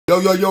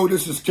Yo,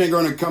 this is King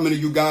Earner coming to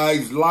you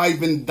guys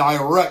live and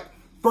direct.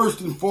 First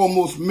and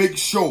foremost, make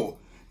sure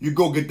you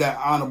go get that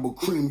honorable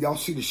cream. Y'all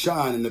see the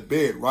shine in the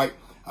bed, right?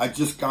 I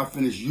just got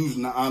finished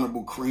using the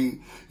honorable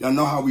cream. Y'all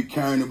know how we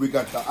carrying it. We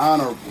got the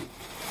honorable.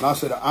 And I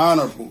said the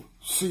honorable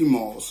sea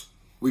moss.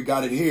 We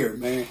got it here,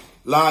 man.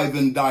 Live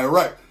and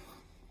direct.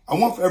 I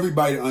want for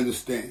everybody to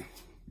understand.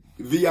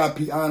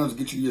 VIP honors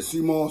get you your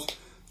sea moss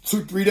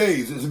 2-3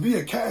 days. It's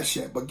via Cash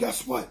App. But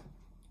guess what?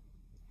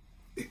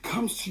 It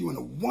comes to you in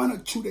 1 or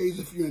 2 days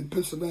if you're in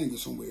Pennsylvania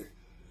somewhere.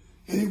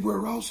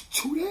 Anywhere else,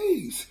 2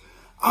 days.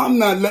 I'm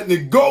not letting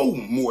it go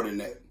more than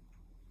that.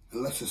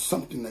 Unless it's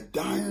something that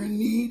dire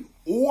need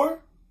or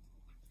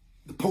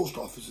the post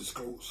office is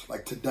closed.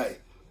 Like today.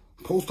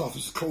 The post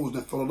office is closed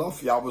in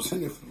Philadelphia. I was in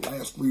there for the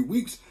last 3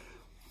 weeks.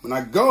 When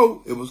I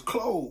go, it was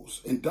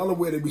closed. In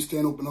Delaware, they be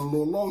staying open a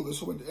little longer.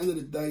 So at the end of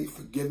the day,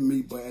 forgive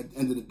me, but at the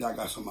end of the day, I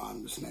got some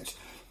honor to snatch.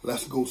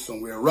 Let's go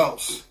somewhere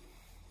else.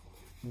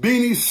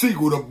 Beanie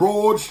Sigel, the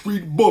Broad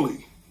Street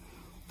bully,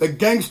 the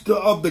gangster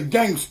of the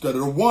gangster,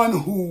 the one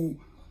who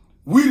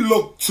we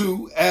look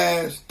to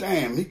as,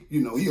 damn,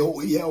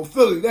 he held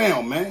Philly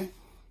down, man.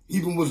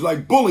 Even was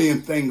like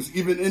bullying things,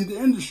 even in the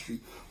industry,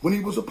 when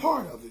he was a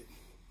part of it.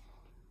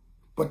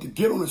 But to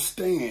get on a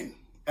stand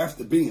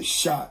after being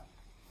shot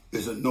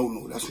is a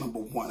no-no. That's number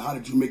one. How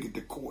did you make it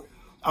to court?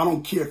 I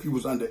don't care if you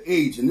was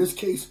underage. In this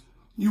case,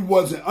 you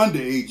wasn't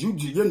underage.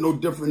 You're no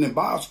different than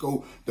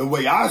Bosco the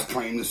way I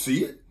claim to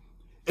see it.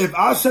 If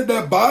I said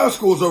that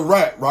Bosco's a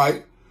rat,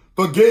 right,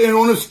 for getting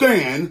on a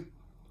stand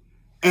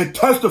and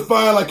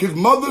testifying like his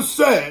mother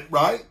said,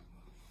 right,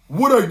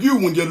 what are you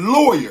when your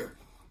lawyer,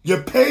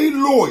 your paid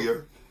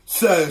lawyer,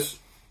 says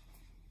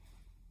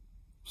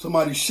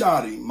somebody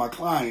shot him, my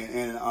client,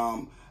 and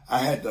I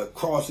had to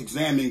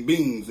cross-examine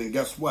Beans, and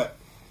guess what?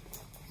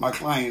 My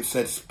client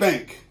said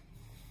spank.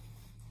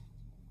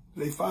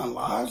 They find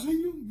lies in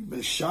you? You've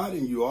been shot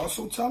and you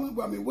also telling?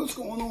 I mean, what's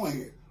going on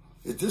here?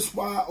 Is this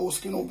why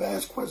Oskino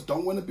Vasquez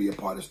don't want to be a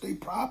part of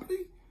state property?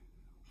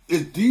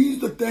 Is these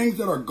the things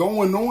that are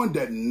going on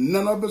that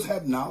none of us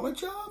have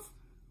knowledge of?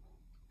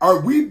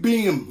 Are we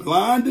being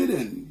blinded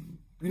and,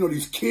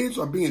 these kids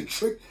are being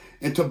tricked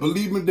into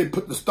believing they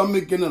put the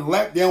stomach in the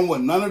lap down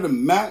with none of the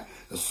mat,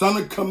 the sun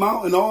will come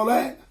out and all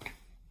that?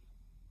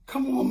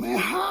 Come on, man,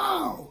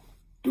 how?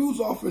 Dudes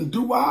offering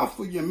do-I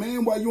for you,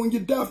 man, while you on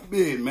your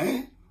deathbed,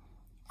 man.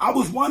 I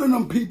was one of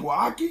them people,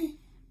 Aki.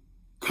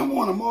 Come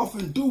on, I'm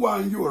offering do-I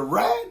and you a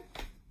rat?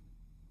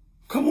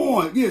 Come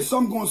on. Yeah,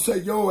 some going to say,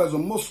 yo, as a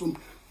Muslim,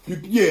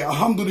 yeah,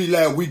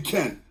 alhamdulillah, we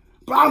can.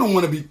 But I don't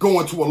want to be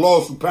going to a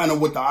lawsuit panel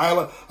with the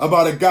island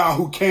about a guy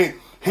who can't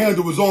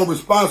handle his own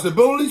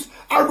responsibilities.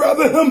 I'd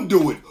rather him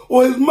do it,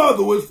 or his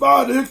mother, or his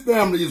father, his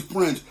family, his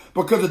friends.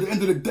 Because at the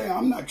end of the day,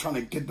 I'm not trying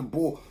to get the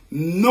bull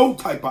no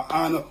type of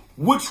honor,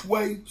 which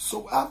way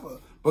soever,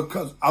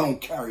 because I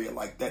don't carry it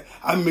like that.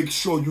 I make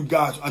sure you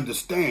guys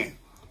understand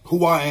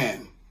who I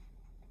am.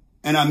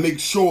 And I make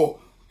sure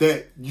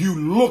that you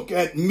look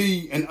at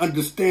me and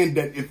understand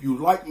that if you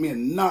like me or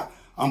not,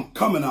 I'm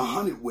coming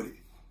 100 with it.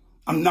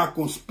 I'm not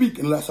going to speak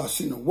unless I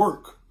see the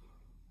work.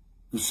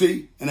 You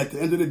see? And at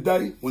the end of the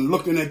day, when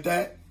looking at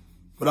that,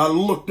 what I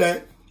looked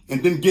at,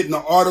 and then getting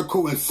the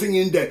article and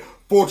seeing that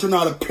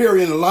Fortunata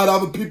Perri and a lot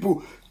of other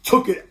people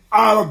took it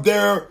out of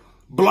their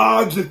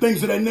blogs and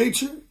things of that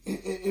nature,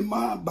 it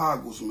mind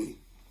boggles me.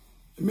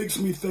 It makes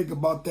me think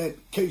about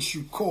that case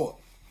you caught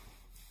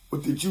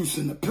with the juice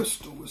in the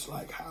pistol. It's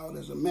like, how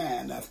does a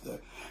man, after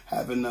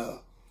having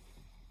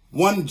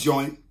one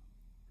joint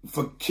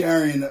for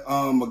carrying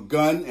a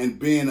gun and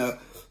being a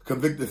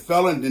convicted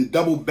felon, then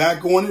double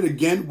back on it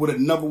again with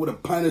a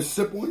pint of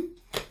sip on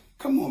it?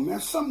 Come on,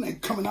 man, something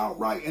ain't coming out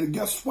right. And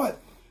guess what?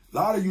 A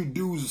lot of you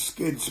dudes are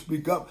scared to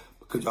speak up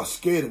because y'all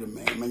scared of the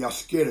man. Y'all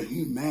scared of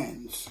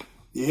humans.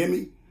 You hear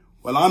me?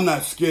 Well, I'm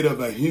not scared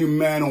of a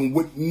human on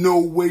with no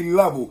way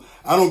level.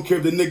 I don't care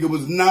if the nigga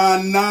was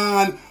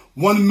 9'9",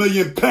 1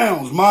 million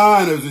pounds.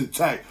 Mine is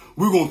intact.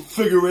 We're going to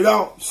figure it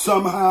out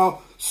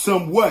somehow,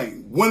 some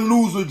way. Win,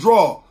 lose, or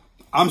draw.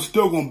 I'm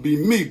still going to be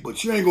me,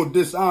 but you ain't going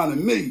to dishonor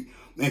me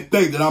and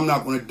think that I'm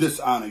not going to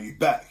dishonor you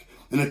back.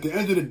 And at the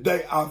end of the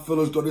day, I feel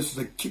as though this is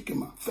a kick in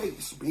my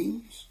face,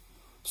 Beans.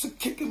 It's a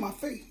kick in my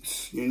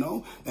face,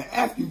 And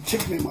after you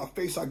kick me in my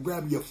face, I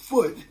grab your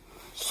foot,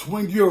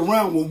 swing you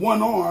around with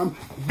one arm,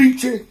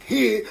 beat your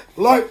head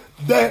like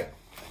that,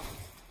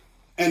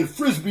 and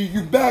frisbee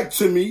you back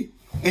to me,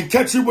 and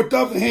catch you with the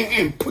other hand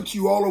and put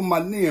you all on my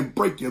knee and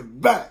break your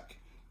back.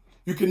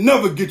 You can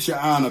never get your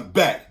honor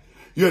back.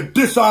 You're a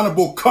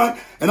dishonorable cunt,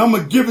 and I'm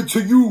going to give it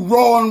to you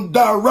raw and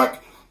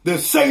direct the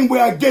same way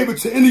I gave it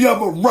to any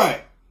other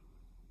rat.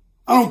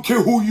 I don't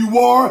care who you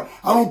are.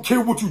 I don't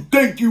care what you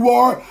think you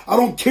are. I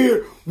don't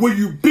care where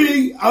you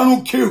be. I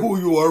don't care who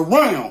you are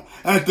around.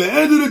 And at the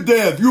end of the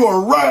day, if you're a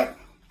rat,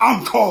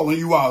 I'm calling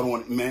you out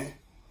on it, man.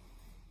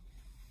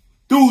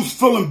 Dudes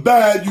feeling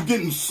bad, you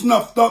getting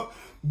snuffed up,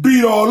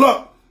 beat all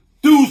up.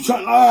 Dudes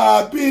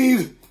trying,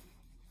 Beans,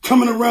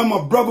 coming around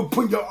my brother,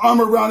 putting your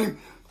arm around him,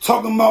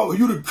 talking about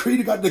you the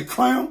creator, got the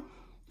crown.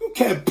 You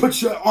can't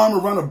put your arm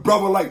around a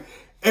brother like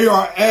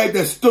AR Ag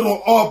that stood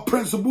on all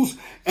principles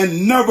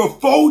and never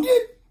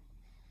folded?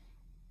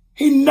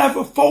 He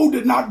never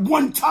folded, not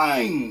one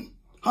time,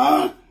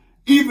 huh?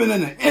 Even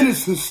in an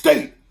innocent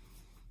state.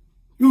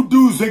 You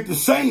dudes ain't the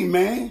same,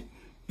 man.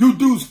 You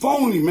dudes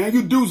phony, man.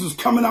 You dudes is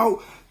coming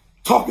out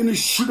talking to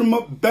shoot 'em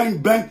up, bang,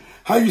 bang,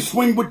 how you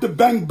swing with the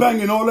bang,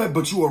 bang and all that,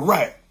 but you a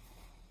rat.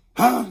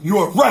 Huh? You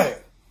a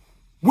rat.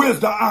 Where's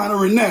the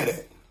honor in that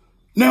at?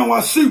 Now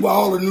I see why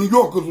all the New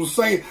Yorkers were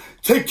saying,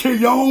 take care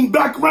of your own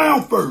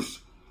background first.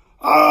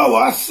 Oh,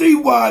 I see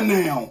why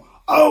now.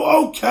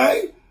 Oh,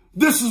 okay.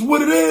 This is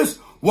what it is.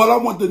 Well, I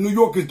want the New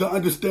Yorkers to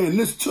understand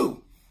this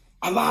too.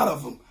 A lot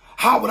of them.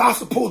 How would I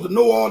supposed to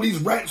know all these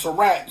rats are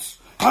rats?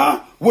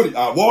 Huh? What,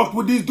 I walked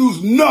with these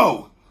dudes?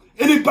 No.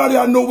 Anybody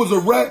I know was a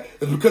rat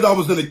is because I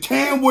was in a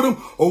can with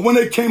them, or when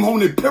they came home,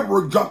 their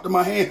paperwork dropped in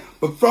my hand,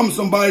 but from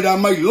somebody that I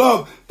might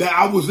love that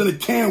I was in a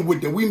can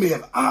with, that we may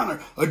have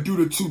honor or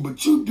duty to.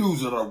 But you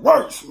dudes are the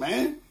worst,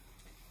 man.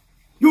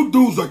 You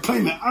dudes are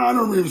claiming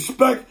honor and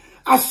respect.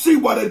 I see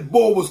why that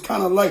boy was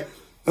kind of like,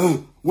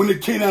 when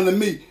it came down to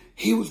me,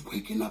 he was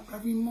waking up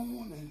every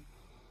morning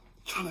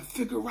trying to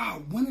figure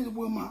out, when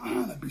will my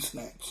honor be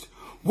snatched?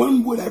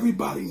 When would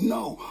everybody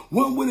know?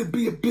 When would it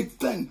be a big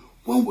thing?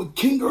 When would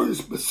King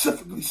Ernest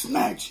specifically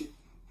snatch it?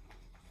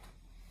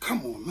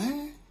 Come on,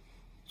 man.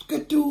 It's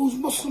good dudes,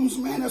 Muslims,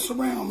 man, that's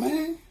around,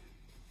 man.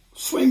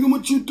 Swinging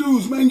with you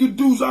dudes, man. Your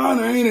dudes'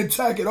 honor ain't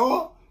intact at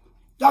all.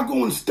 Y'all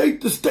going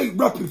state to state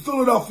repping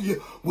Philadelphia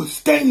with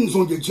stains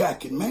on your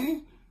jacket,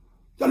 man.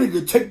 Y'all need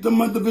to take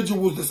them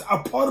individuals that's a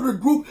part of the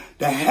group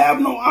that have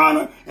no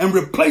honor and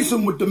replace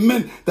them with the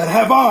men that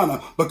have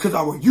honor, because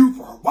our youth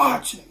are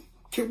watching.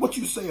 I don't care what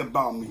you say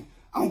about me.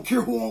 I don't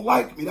care who don't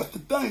like me. That's the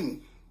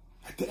thing.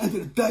 At the end of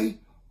the day,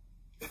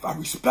 if I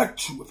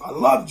respect you, if I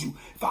loved you,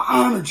 if I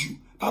honored you,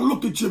 if I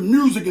looked at your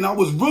music and I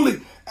was really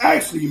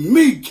actually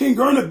me, King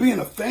Ernest, being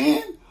a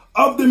fan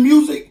of the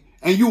music,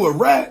 and you a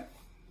rat,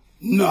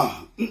 nah,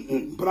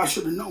 but I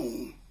should have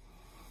known.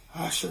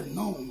 I should have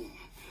known.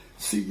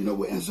 See, you know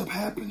what ends up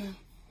happening?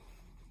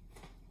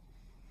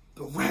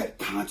 The rat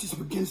conscience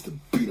begins to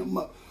beat them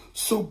up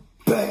so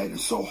bad and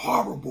so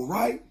horrible,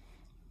 right?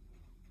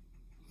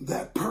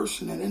 That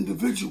person, that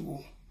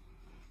individual,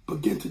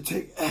 begin to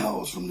take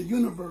L's from the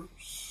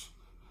universe.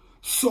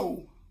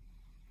 So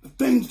the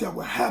things that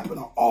will happen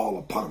are all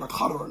a part of the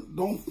qadr.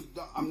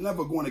 I'm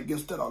never going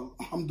against that,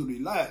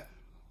 alhamdulillah.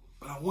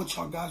 But I want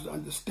y'all guys to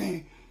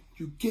understand,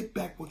 you get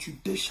back what you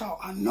dish out.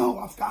 I know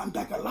I've gotten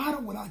back a lot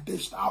of what I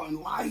dished out in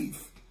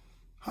life.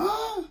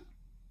 Huh?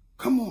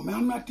 Come on, man.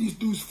 I'm not these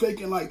dudes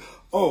faking like,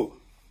 oh,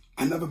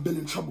 I never been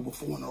in trouble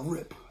before in a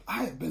rip.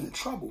 I have been in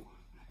trouble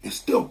and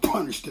still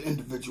punished the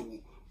individual.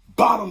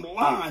 Bottom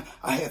line,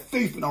 I had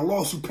faith in a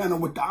lawsuit panel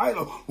with the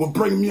idol will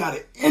bring me out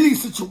of any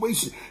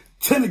situation.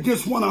 10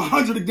 against 1,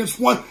 100 against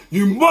 1.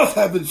 You must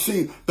haven't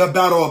seen the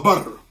Battle of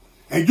Badr.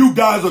 And you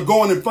guys are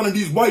going in front of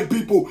these white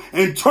people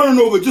and turning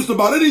over just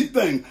about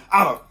anything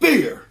out of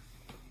fear.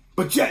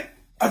 But yet,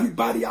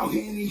 everybody out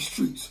here in these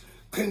streets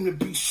claim to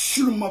be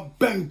shoot 'em up,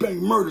 bang, bang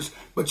murders,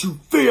 but you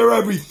fear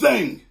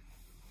everything.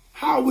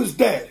 How is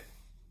that?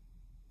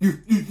 You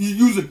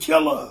use a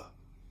killer,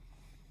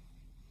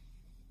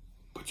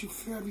 but you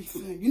fear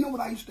everything. You know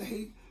what I used to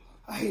hate?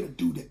 I hate a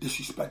dude that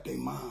disrespect their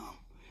mom.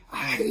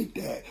 I hate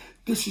that.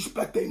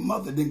 Disrespect their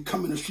mother, then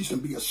come in the streets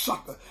and be a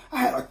sucker. I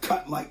had a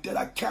cut like that.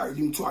 I carried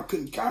him until I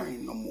couldn't carry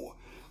him no more.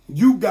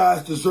 You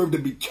guys deserve to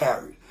be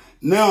carried.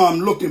 Now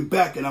I'm looking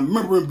back and I'm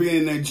remembering being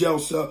in that jail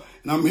cell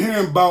and I'm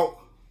hearing about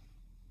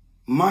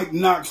Mike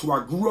Knox, who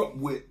I grew up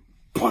with,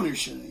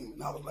 punishing him.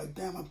 And I was like,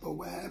 damn, I thought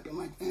what happened?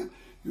 Like, damn,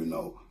 you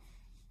know.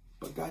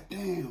 But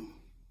goddamn,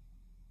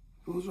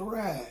 it was a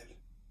ride.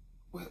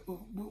 Where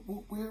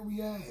are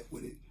we at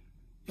with it?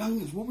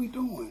 Youngins, what we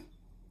doing?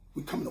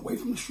 We coming away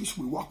from the streets,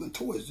 we walking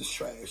towards this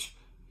trash.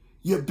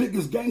 Your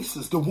biggest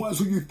gangsters, the ones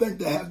who you think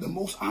that have the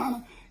most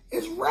honor,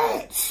 is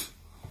rats.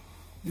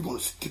 You gonna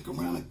stick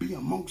around and be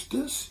amongst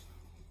this?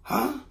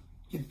 Huh?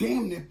 You're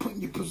damn near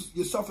putting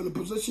yourself in a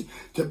position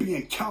to be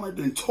encountered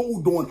and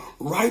told on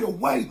right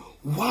away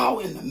while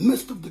in the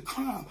midst of the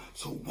crime.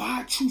 So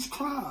why choose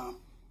crime?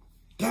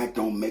 That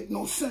don't make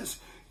no sense.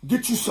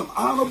 Get you some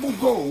honorable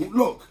gold.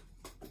 Look,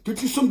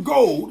 get you some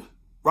gold,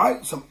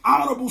 right? Some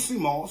honorable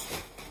CMOS.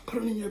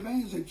 Put it in your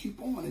veins and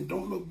keep on and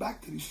don't look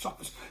back to these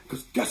suckers.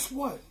 Because guess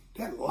what?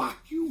 That lock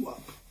you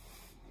up.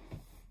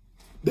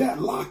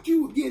 That lock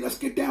you up. Yeah, let's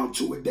get down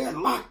to it. That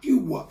lock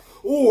you up.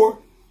 Or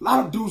a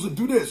lot of dudes will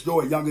do this. Go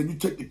ahead, youngin, you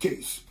take the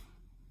case.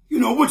 You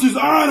know, which is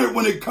honored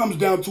when it comes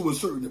down to a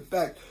certain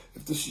effect.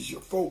 If this is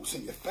your folks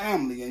and your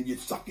family and you're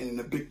sucking in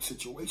a big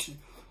situation.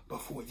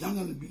 But for a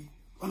youngin to be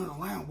running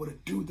around with a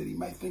dude that he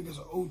might think is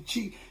an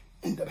OG,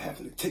 end up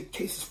having to take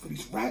cases for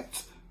these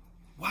rats,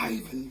 why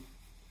even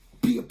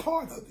be a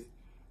part of it?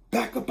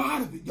 Back up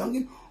out of it,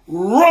 youngin.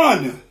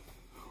 Run.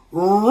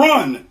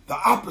 Run the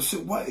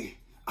opposite way.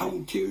 I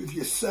don't care if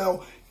you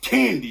sell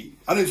candy.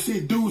 I didn't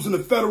see dudes in the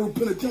federal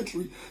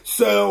penitentiary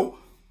sell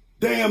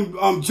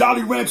damn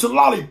Jolly Rancher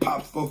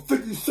lollipops for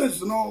 50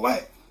 cents and all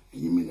that.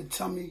 And you mean to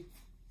tell me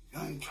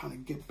y'all ain't trying to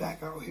get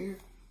back out here?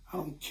 I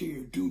don't care.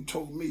 Dude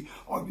told me,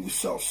 oh, you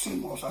sell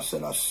CMOS. I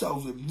said, I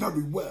sells it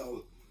very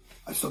well.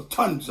 I sell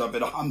tons of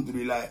it,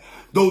 alhamdulillah.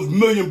 Those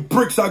million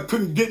bricks I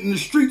couldn't get in the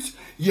streets,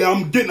 yeah,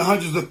 I'm getting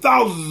hundreds of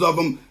thousands of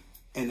them.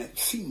 And at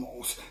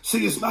CMOS.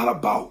 See, it's not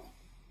about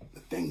the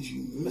things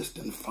you missed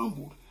and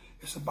fumbled.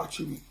 It's about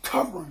you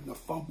recovering the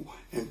fumble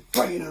and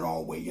bringing it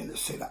all the way in to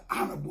say the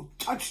honorable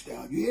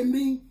touchdown. You hear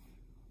me?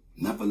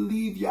 Never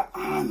leave your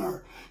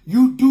honor.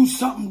 You do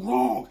something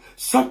wrong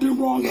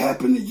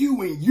happened to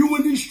you, and you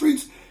in these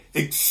streets,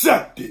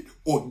 accept it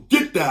or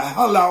get the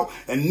hell out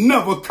and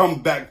never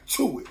come back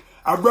to it.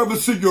 I'd rather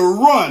see you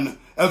run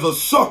as a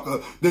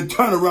sucker than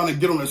turn around and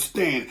get on a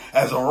stand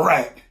as a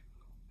rat.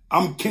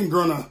 I'm King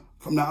Gurner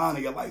from the Honor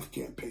Your Life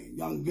campaign.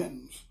 Young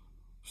guns,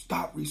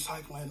 stop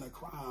recycling the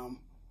crime.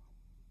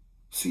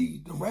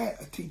 See, the rat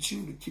will teach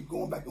you to keep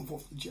going back and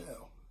forth to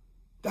jail.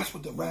 That's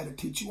what the rat will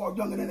teach you. All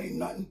younger than ain't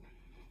nothing.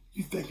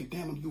 You thinking,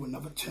 damn, I'm going to do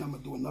another 10, I'm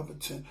going to do another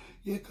 10.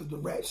 Yeah, because the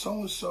rat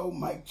so-and-so,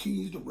 Mike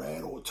Keys the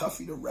rat, or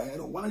Tuffy the rat,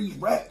 or one of these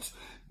rats,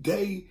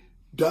 they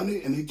done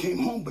it and they came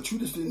home, but you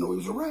just didn't know he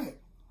was a rat.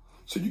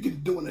 So you get to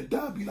doing a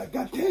dub, you're like,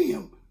 God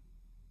damn.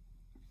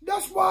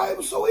 That's why it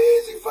was so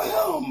easy for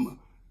him.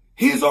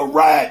 He's a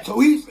rat, so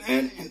he's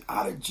in and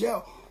out of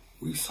jail.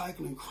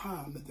 Recycling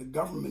crime that the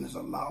government is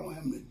allowing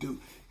him to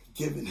do,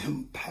 giving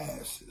him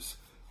passes.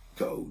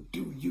 Go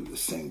do you the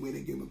same way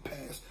they give a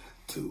pass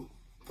to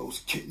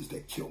those kittens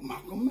that killed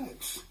Malcolm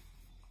X.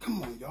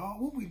 Come on, y'all.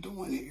 What we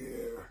doing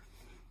here?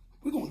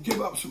 We're going to give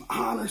up some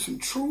honor, some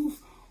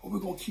truth, or we're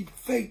going to keep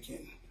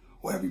faking?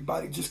 Or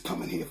everybody just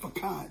coming here for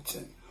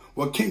content?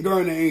 Well, King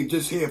Gurner ain't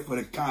just here for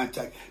the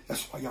contact.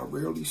 That's why y'all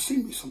rarely see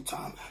me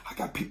sometimes. I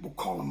got people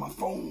calling my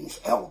phones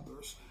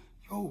elders.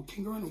 Yo,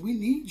 King Gurner, we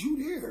need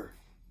you there.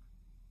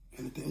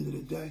 And at the end of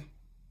the day,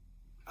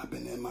 I've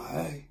been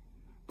MIA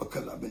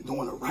because I've been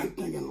doing the right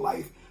thing in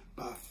life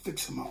by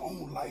fixing my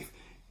own life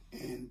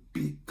and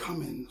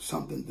becoming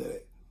something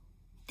that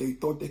they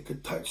thought they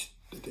could touch,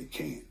 that they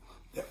can't,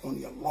 that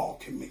only a law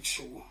can make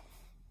sure.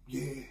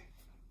 Yeah, when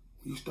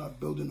you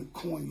start building a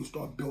coin, you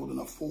start building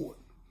a fort.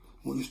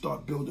 When you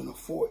start building a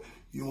fort,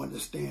 you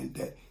understand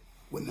that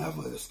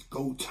whenever it's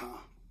go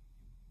time,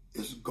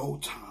 it's go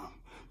time.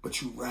 But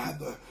you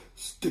rather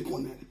stick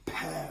on that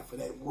path or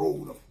that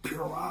road of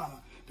pure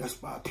honor. That's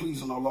by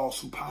pleasing Allah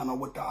subhanahu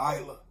wa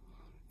ta'ala.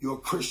 You're a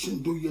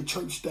Christian, do your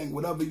church thing.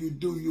 Whatever you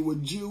do, you a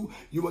Jew,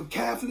 you a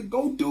Catholic,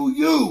 go do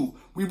you.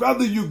 We'd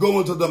rather you go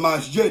into the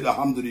masjid,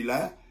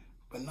 alhamdulillah.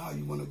 But now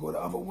you want to go the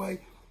other way.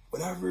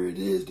 Whatever it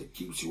is that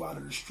keeps you out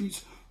of the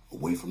streets,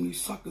 away from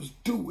these suckers,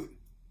 do it.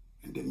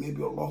 And then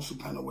maybe Allah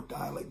subhanahu wa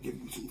ta'ala give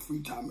you some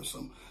free time or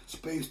some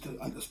space to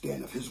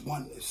understand of his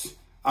oneness.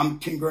 I'm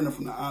King Gurner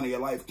from the Honor Your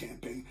Life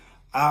campaign.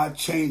 I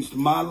changed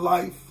my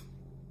life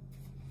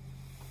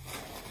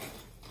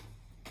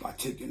by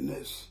taking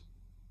this.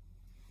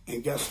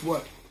 And guess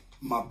what?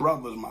 My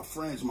brothers, my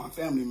friends, my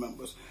family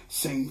members,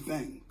 same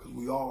thing.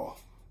 Because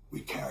we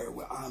carry it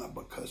with honor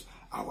because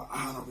our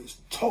honor is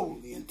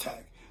totally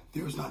intact.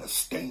 There's not a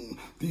stain.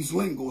 These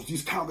lingos,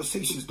 these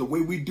conversations, the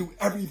way we do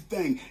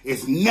everything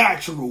is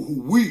natural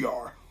who we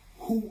are.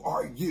 Who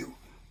are you?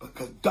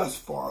 Because thus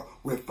far,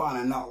 we're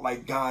finding out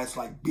like guys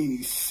like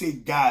Beanie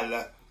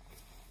Sigel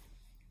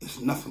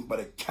is nothing but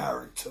a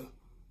character.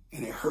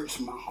 And it hurts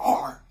my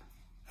heart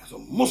as a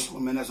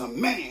Muslim and as a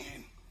man.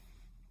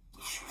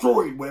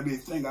 Destroyed with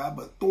everything I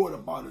ever thought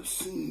about the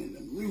scene and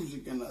the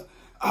music and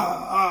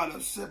the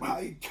sip, how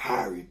he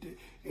carried it.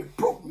 It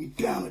broke me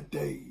down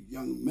today,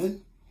 young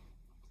men.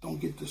 Don't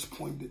get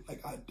disappointed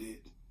like I did.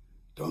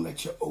 Don't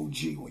let your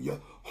OG or your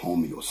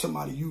homie or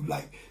somebody you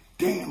like,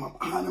 damn, I'm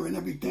honoring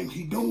everything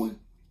he doing,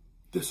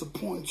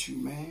 disappoint you,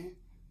 man.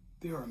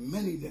 There are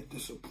many that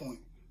disappoint.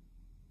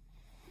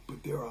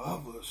 But there are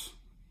others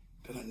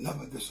that'll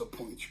never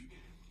disappoint you.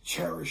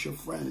 Cherish your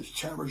friends.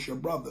 Cherish your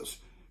brothers.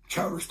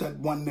 Cherish that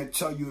one that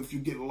tell you if you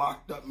get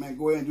locked up, man,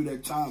 go ahead and do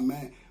that time,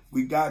 man.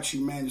 We got you,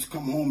 man. Just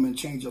come home and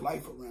change your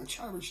life around.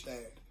 Cherish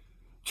that.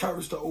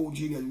 Cherish the OG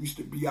that used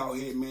to be out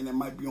here, man, that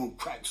might be on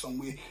crack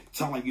somewhere,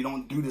 telling you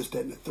don't do this,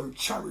 that, and the third.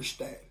 Cherish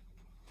that.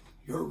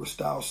 Yoruba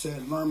style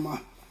said,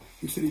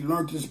 he said he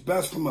learned his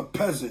best from a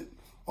peasant.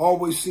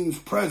 Always seems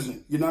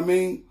present. You know what I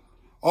mean?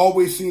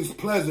 Always seems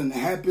pleasant,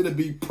 happy to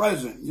be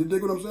present. You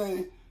dig what I'm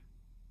saying?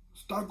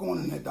 Start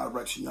going in that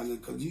direction, youngin',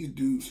 because these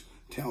dudes,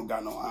 they don't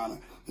got no honor.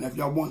 And if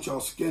y'all want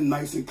y'all skin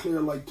nice and clear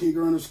like King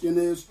Gurner's skin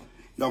is,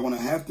 y'all going to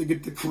have to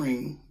get the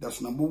cream.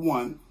 That's number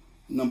one.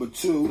 Number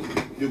two,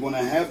 you're going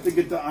to have to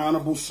get the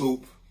honorable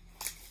soup.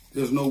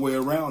 There's no way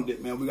around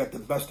it, man. We got the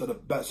best of the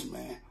best,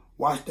 man.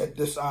 Wash that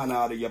dishonor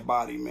out of your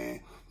body, man.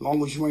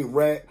 Long as you ain't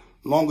rat,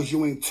 long as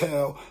you ain't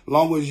tell,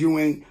 long as you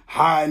ain't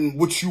hiding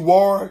what you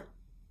are,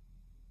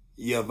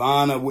 you have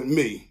honor with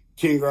me.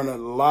 King Gurner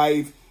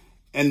live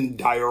and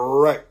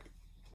direct.